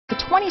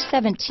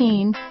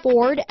2017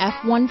 Ford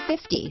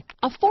F-150.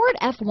 A Ford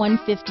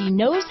F-150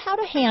 knows how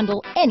to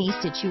handle any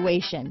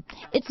situation.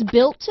 It's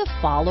built to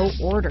follow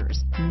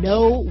orders,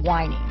 no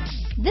whining.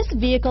 This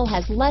vehicle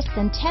has less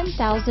than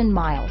 10,000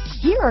 miles.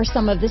 Here are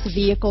some of this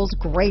vehicle's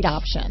great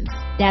options: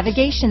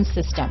 navigation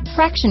system,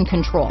 traction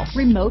control,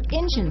 remote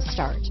engine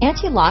start,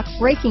 anti-lock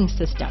braking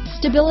system,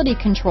 stability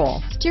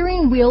control,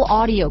 steering wheel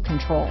audio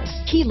controls,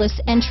 keyless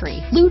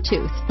entry,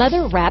 Bluetooth,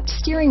 leather-wrapped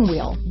steering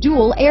wheel,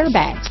 dual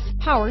airbags,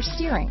 power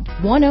steering,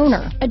 one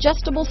owner,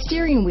 adjustable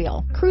steering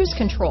wheel, cruise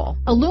control,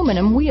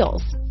 aluminum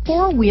wheels,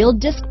 four-wheel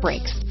disc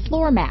brakes,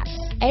 floor mats,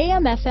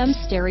 AM/FM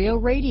stereo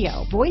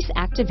radio,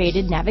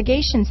 voice-activated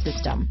navigation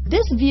system.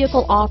 This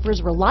vehicle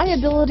offers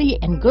reliability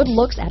and good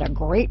looks at a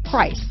great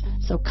price.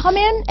 So come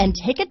in and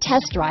take a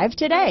test drive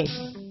today.